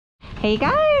Hey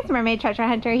guys, Mermaid Treasure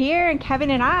Hunter here, and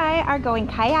Kevin and I are going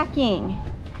kayaking.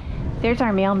 There's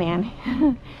our mailman.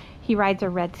 He rides a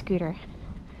red scooter.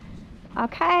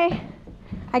 Okay,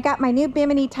 I got my new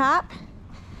Bimini top.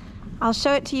 I'll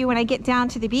show it to you when I get down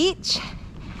to the beach.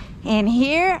 And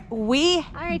here we go.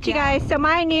 All right, you guys, so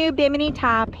my new Bimini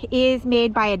top is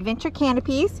made by Adventure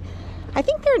Canopies. I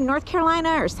think they're in North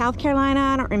Carolina or South Carolina,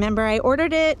 I don't remember. I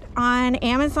ordered it on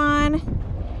Amazon.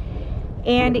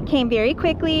 And it came very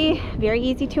quickly, very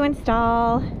easy to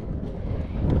install.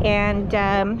 And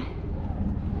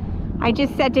I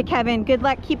just said to Kevin, good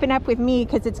luck keeping up with me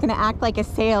because it's gonna act like a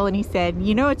sail. And he said,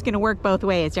 you know it's gonna work both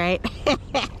ways, right?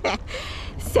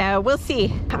 So we'll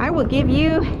see. I will give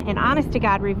you an honest to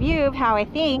God review of how I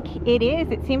think it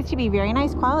is. It seems to be very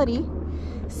nice quality.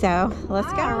 So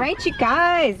let's go. All right, you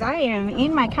guys, I am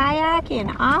in my kayak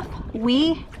and off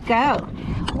we go.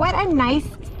 What a nice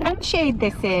sunshade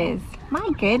this is. My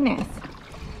goodness.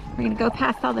 We're gonna go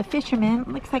past all the fishermen.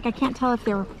 Looks like I can't tell if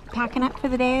they're packing up for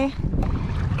the day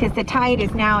because the tide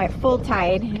is now at full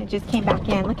tide and it just came back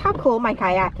in. Look how cool my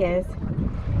kayak is.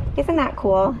 Isn't that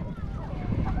cool?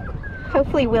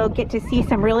 Hopefully we'll get to see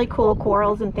some really cool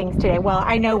corals and things today. Well,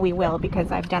 I know we will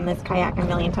because I've done this kayak a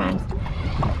million times.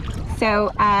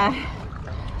 So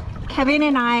Kevin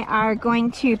and I are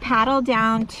going to paddle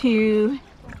down to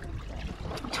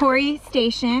Torii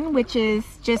Station, which is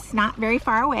just not very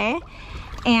far away,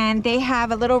 and they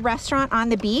have a little restaurant on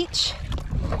the beach,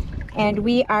 and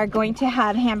we are going to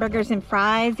have hamburgers and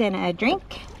fries and a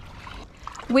drink.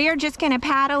 We are just going to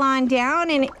paddle on down,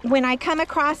 and when I come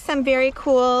across some very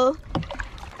cool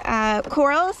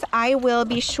corals, I will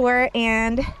be sure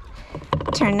and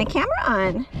turn the camera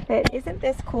on. But isn't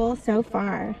this cool so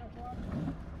far?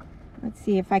 Let's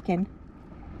see if I can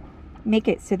make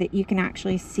it so that you can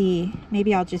actually see.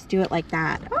 Maybe I'll just do it like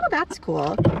that. Oh, that's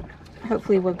cool.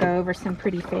 Hopefully we'll go over some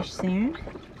pretty fish soon.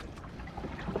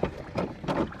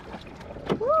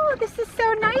 Oh, this is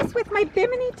so nice with my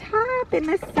Bimini top and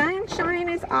the sunshine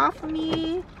is off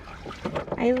me.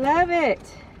 I love it.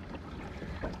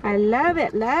 I love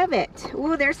it, love it.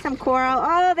 Oh, there's some coral.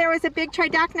 Oh, there was a big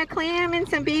tridacna clam and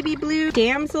some baby blue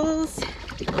damsels.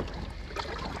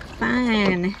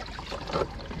 Fun.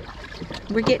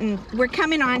 We're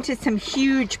coming on to some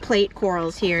huge plate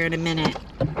corals here in a minute.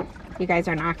 You guys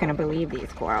are not gonna believe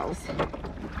these corals.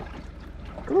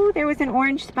 Ooh, there was an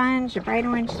orange sponge, a bright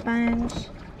orange sponge.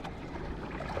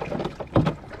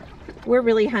 We're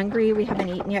really hungry. We haven't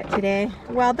eaten yet today.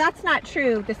 Well, that's not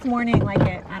true. This morning, like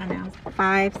at, I don't know,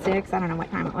 5, 6, I don't know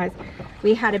what time it was.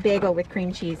 We had a bagel with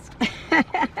cream cheese.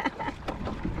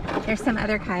 There's some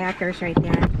other kayakers right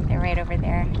there. They're right over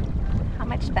there. How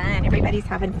much fun. Everybody's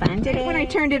having fun today. When I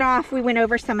turned it off, we went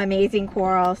over some amazing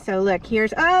coral. So look,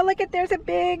 here's, oh, look at, there's a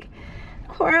big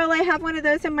coral. I have one of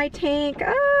those in my tank.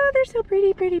 Oh, they're so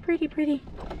pretty, pretty, pretty, pretty.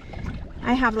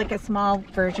 I have like a small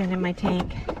version in my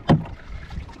tank,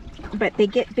 but they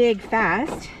get big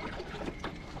fast.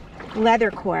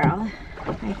 Leather coral,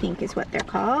 I think is what they're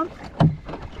called.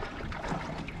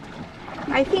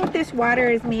 I think this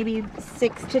water is maybe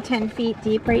 6 to 10 feet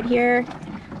deep right here.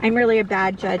 I'm really a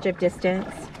bad judge of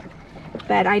distance,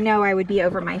 but I know I would be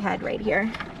over my head right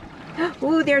here.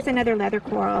 Ooh, there's another leather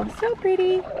coral. So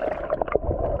pretty.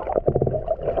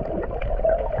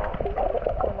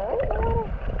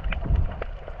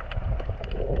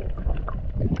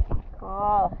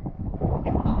 Cool.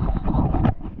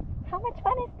 How much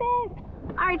fun is this?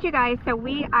 All right, you guys, so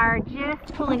we are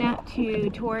just pulling up to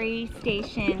Torii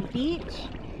Station Beach.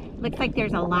 Looks like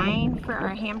there's a line for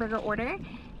our hamburger order.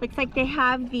 Looks like they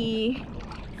have the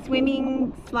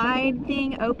swimming slide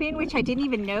thing open, which I didn't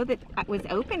even know that was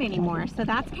open anymore. So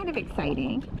that's kind of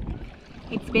exciting.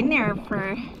 It's been there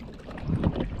for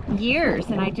years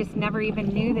and I just never even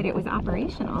knew that it was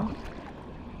operational.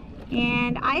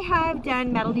 And I have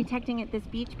done metal detecting at this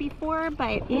beach before,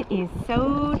 but it is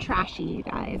so trashy, you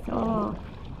guys. Oh,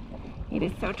 it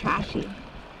is so trashy.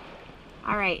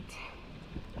 All right,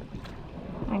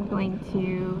 I'm going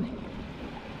to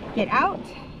get out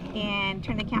and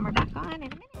turn the camera back on in a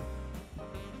minute.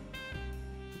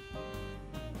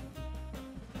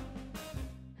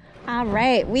 All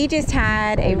right, we just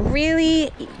had a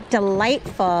really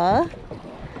delightful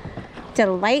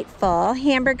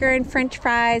hamburger and french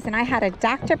fries, and I had a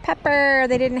Dr. Pepper.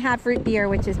 They didn't have root beer,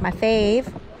 which is my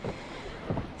fave.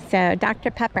 So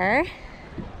Dr. Pepper.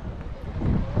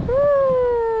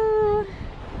 Ooh,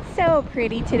 so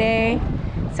pretty today.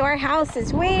 So our house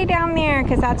is way down there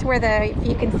because that's where if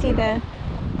you can see the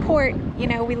port, you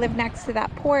know, we live next to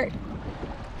that port.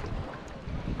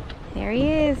 There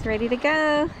he is, ready to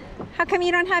go. How come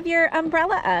you don't have your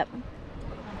umbrella up?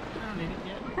 I don't need it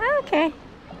yet. Okay.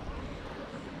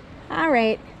 All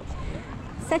right.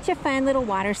 Such a fun little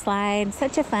water slide.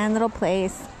 Such a fun little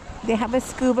place. They have a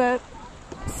scuba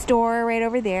store right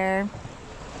over there.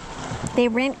 They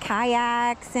rent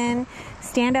kayaks and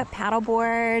stand-up paddle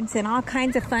boards and all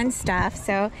kinds of fun stuff.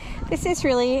 So this is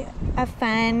really a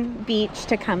fun beach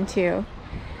to come to.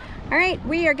 All right,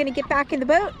 we are gonna get back in the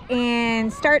boat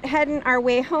and start heading our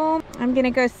way home. I'm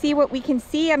gonna go see what we can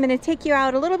see. I'm gonna take you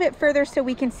out a little bit further so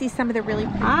we can see some of the really...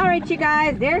 All right, you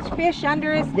guys, there's fish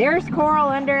under us. There's coral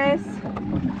under us.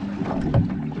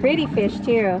 Pretty fish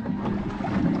too.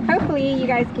 Hopefully you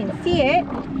guys can see it.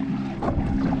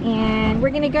 And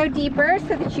we're gonna go deeper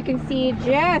so that you can see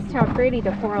just how pretty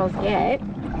the corals get.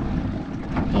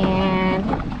 And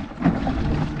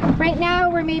right now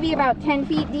we're maybe about 10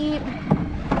 feet deep.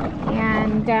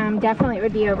 And definitely it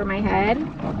would be over my head.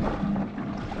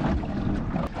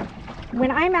 When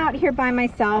I'm out here by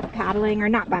myself paddling, or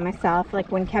not by myself,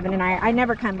 like when Kevin and I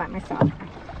never come by myself.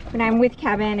 When I'm with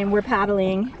Kevin and we're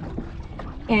paddling,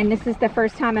 and this is the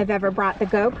first time I've ever brought the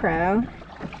GoPro,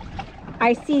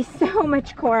 I see so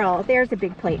much coral. There's a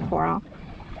big plate coral.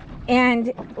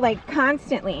 And like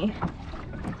constantly,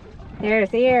 there's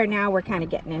there, now we're kind of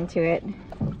getting into it.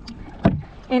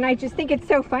 And I just think it's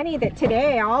so funny that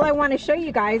today, all I want to show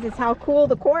you guys is how cool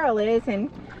the coral is,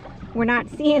 and we're not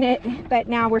seeing it, but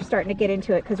now we're starting to get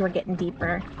into it because we're getting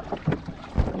deeper.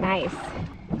 Nice.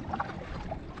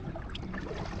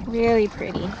 Really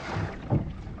pretty.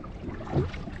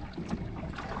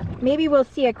 Maybe we'll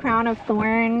see a crown of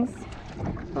thorns.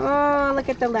 Oh, look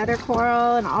at the leather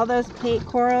coral and all those plate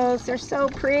corals. They're so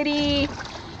pretty.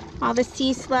 All the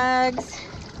sea slugs.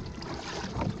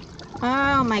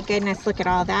 Oh my goodness, look at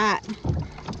all that.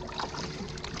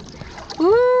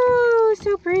 Ooh,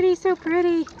 so pretty, so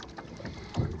pretty.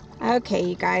 Okay,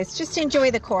 you guys, just enjoy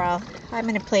the coral. I'm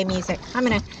gonna play music. I'm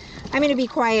gonna be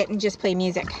quiet and just play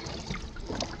music.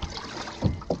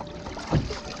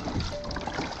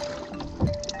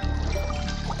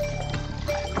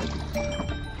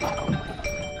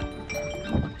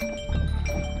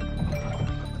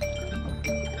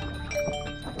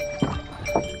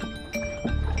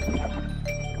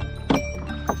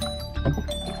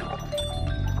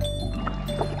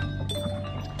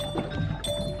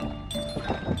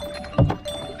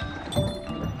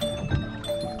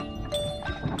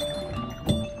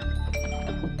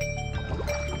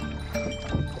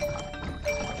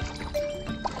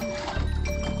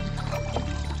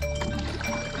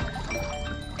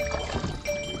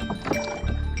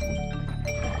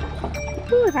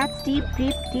 Ooh, that's deep,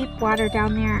 deep, deep water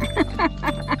down there.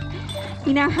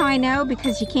 You know how I know?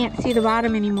 Because you can't see the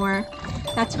bottom anymore.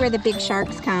 That's where the big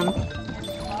sharks come.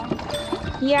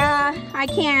 Yeah, I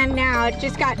can now. It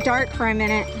just got dark for a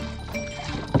minute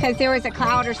because there was a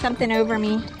cloud or something over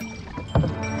me.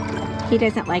 He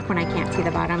doesn't like when I can't see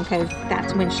the bottom because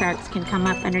that's when sharks can come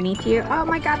up underneath you. Oh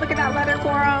my God, look at that leather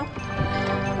coral.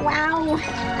 Wow.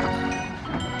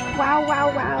 Wow,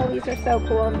 wow, wow. These are so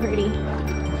cool and pretty.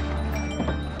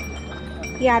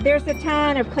 Yeah, there's a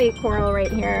ton of plate coral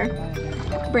right here.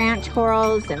 Branch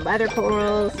corals and leather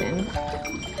corals, and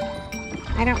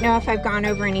I don't know if I've gone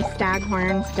over any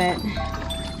staghorns, but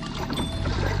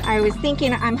I was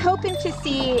thinking, I'm hoping to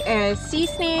see a sea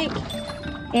snake,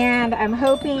 and I'm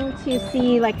hoping to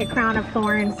see like a crown of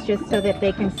thorns just so that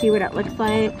they can see what it looks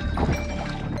like.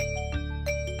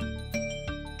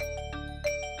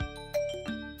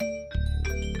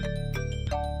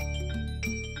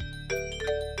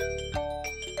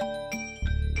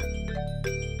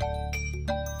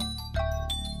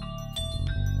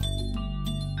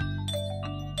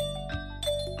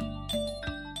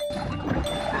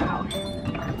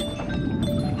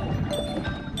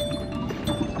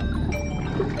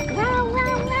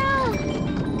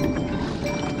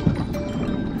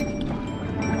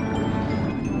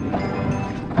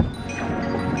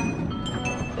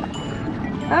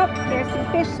 Oh, there's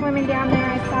some fish swimming down there.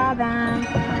 I saw them.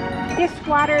 This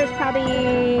water is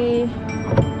probably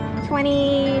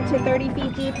 20 to 30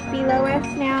 feet deep below us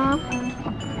now.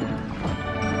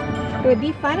 It would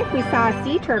be fun if we saw a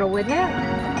sea turtle, wouldn't it?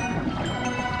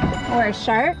 Or a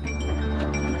shark.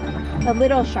 A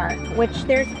little shark, which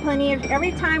there's plenty of.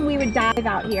 Every time we would dive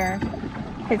out here,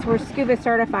 because we're scuba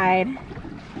certified,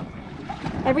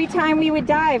 every time we would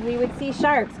dive, we would see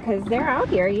sharks because they're out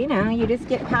here, you know. You just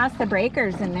get past the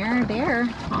breakers and they're there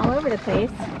all over the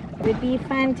place. It would be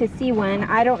fun to see one.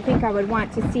 I don't think I would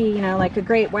want to see, you know, like a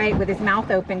great white with his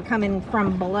mouth open coming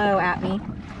from below at me.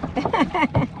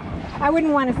 I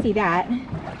wouldn't want to see that.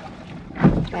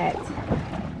 But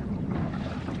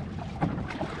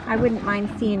I wouldn't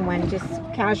mind seeing one just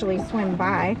casually swim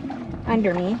by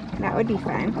under me. That would be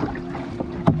fun.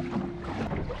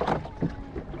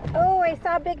 I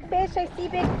saw big fish. I see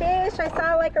big fish. I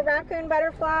saw like a raccoon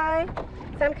butterfly,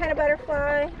 some kind of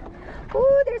butterfly.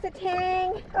 Ooh, there's a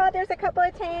tang. Oh, there's a couple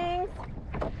of tangs.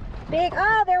 Big,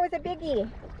 oh, there was a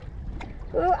biggie.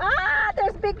 Ooh, ah,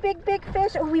 there's big, big, big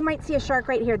fish. Oh, we might see a shark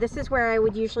right here. This is where I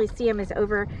would usually see them, is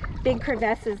over big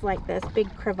crevasses like this,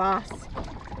 big crevasse.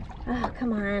 Oh,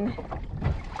 come on.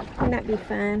 Wouldn't that be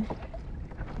fun?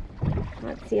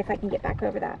 Let's see if I can get back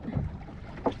over that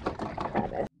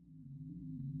crevice.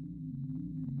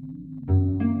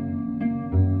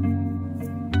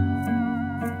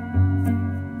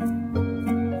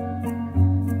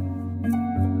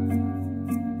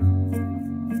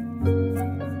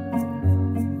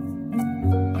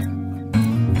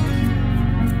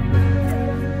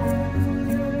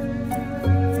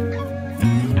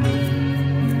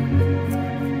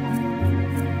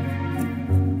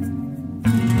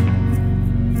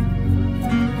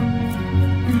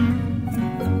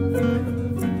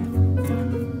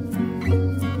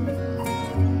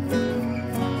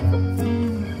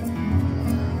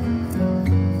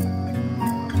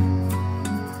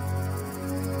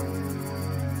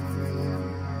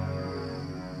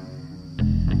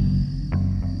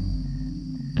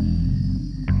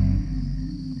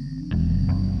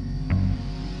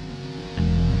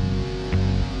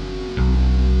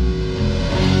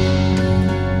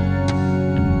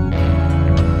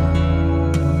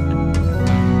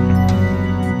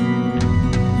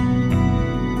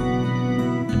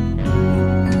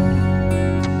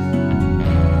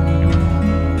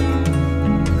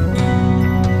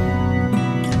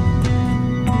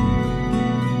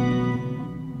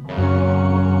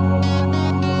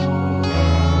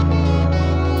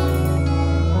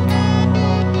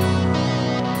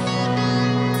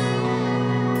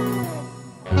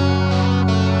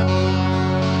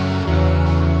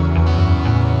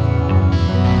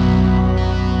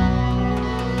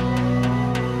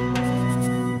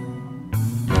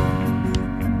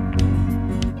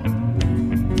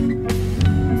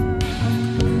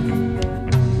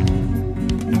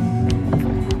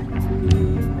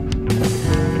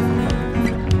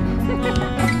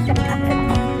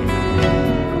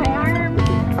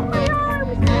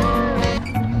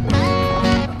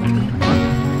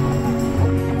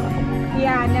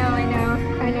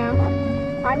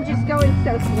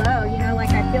 So slow, you know,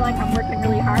 like I feel like I'm working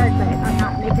really hard, but I'm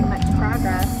not making much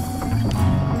progress.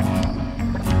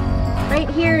 Right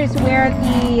here is where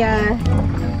the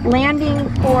landing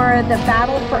for the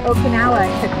battle for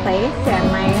Okinawa took place,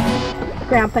 and my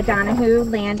grandpa Donahue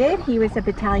landed. He was a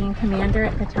battalion commander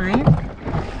at the time,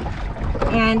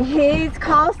 and his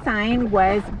call sign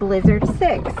was Blizzard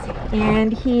 6,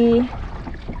 and he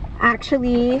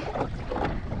actually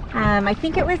I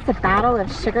think it was the Battle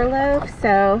of Sugarloaf,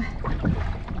 so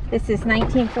this is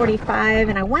 1945,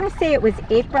 and I want to say it was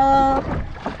April.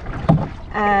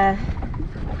 I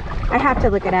have to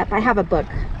look it up. I have a book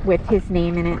with his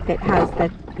name in it that has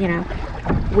the, you know,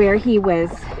 where he was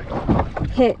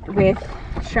hit with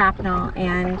shrapnel,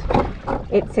 and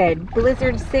it said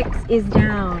Blizzard 6 is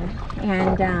down,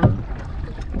 and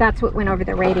that's what went over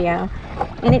the radio.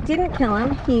 And it didn't kill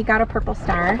him. He got a Purple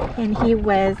Star, and he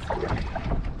was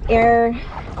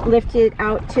airlifted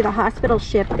out to the hospital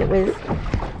ship that was,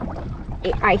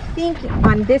 I think,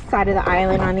 on this side of the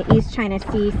island, on the East China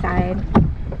Sea side,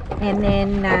 and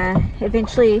then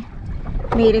eventually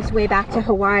made his way back to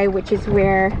Hawaii, which is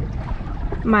where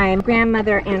my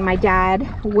grandmother and my dad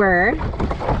were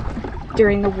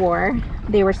during the war.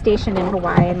 They were stationed in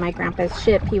Hawaii, and my grandpa's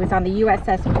ship, he was on the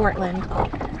USS Portland,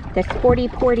 the Sporty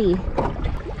Porty.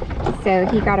 So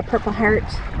he got a Purple Heart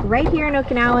right here in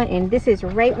Okinawa, and this is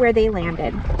right where they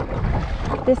landed.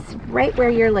 This right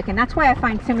where you're looking. That's why I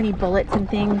find so many bullets and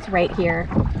things right here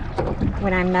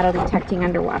when I'm metal detecting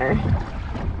underwater.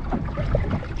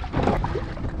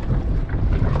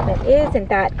 But isn't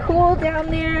that cool down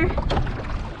there?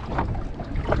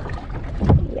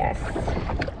 Yes.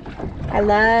 I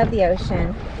love the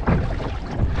ocean.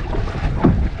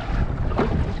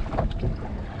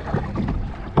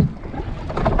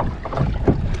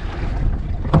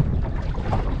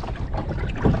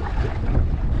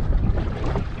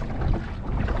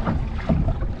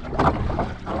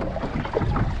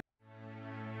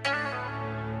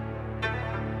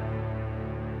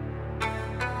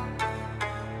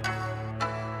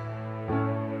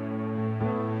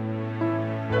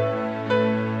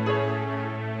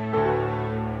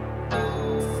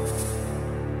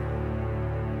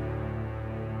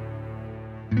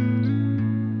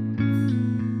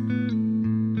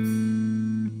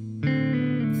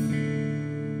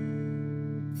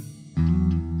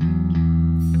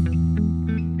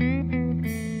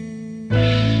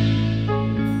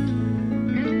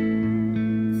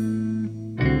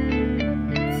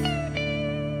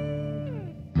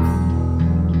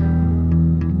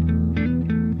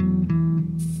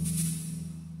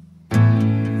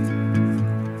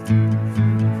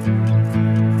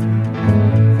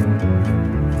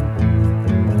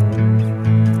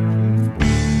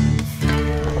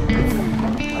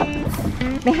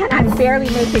 barely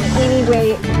making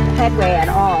any headway at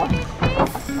all.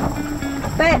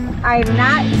 But I'm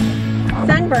not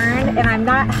sunburned and I'm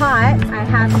not hot. I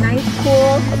have nice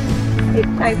cool,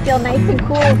 I feel nice and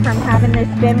cool from having this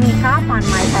Bimini top on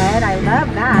my head. I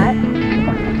love that.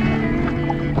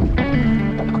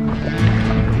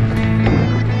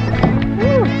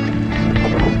 Woo.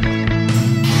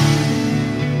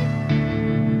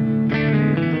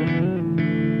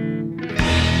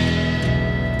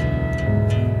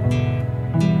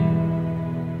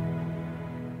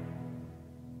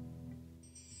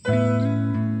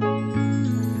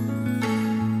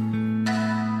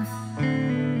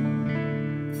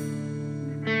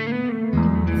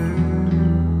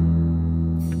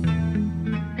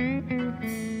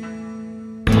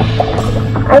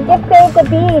 I just saved a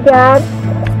bee, Dad.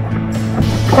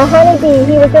 A honeybee.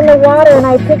 He was in the water and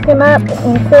I picked him up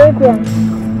and saved him.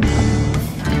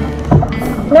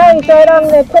 No, he's right on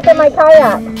the tip of my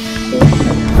kayak.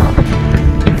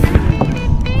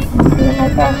 See him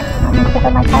right there? On the tip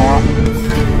of my kayak?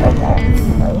 Right there.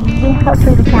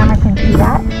 Hopefully the camera can see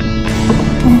that.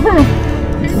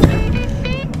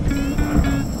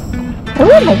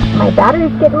 Ooh, my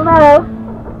battery's getting low.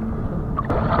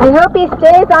 I hope he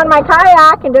stays on my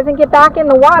kayak and doesn't get back in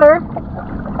the water.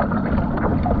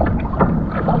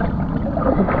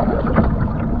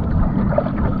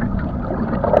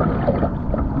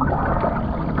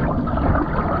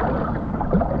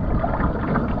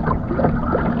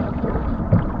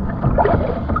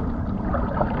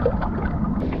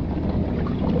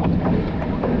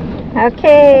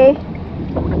 Okay,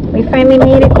 we finally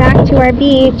made it back to our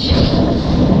beach.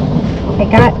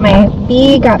 My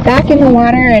bee got back in the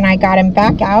water and I got him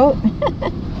back out.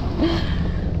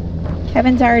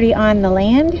 Kevin's already on the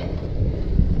land.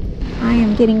 I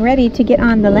am getting ready to get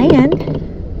on the land.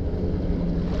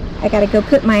 I gotta go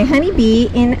put my honeybee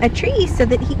in a tree so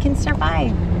that he can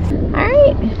survive. All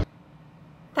right.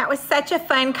 That was such a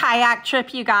fun kayak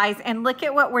trip, you guys, and look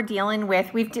at what we're dealing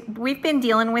with. We've been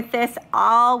dealing with this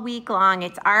all week long.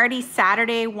 It's already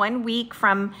Saturday, 1 week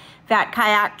from that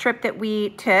kayak trip that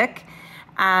we took.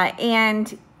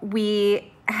 And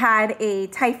we had a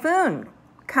typhoon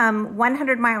come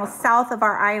 100 miles south of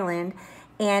our island,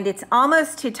 and it's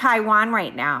almost to Taiwan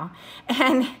right now.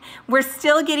 And we're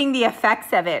still getting the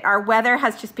effects of it. Our weather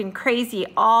has just been crazy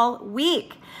all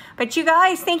week. But you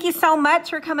guys, thank you so much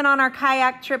for coming on our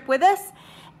kayak trip with us.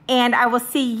 And I will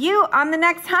see you on the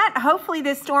next hunt. Hopefully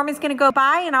this storm is going to go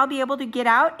by and I'll be able to get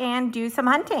out and do some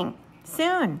hunting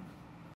soon.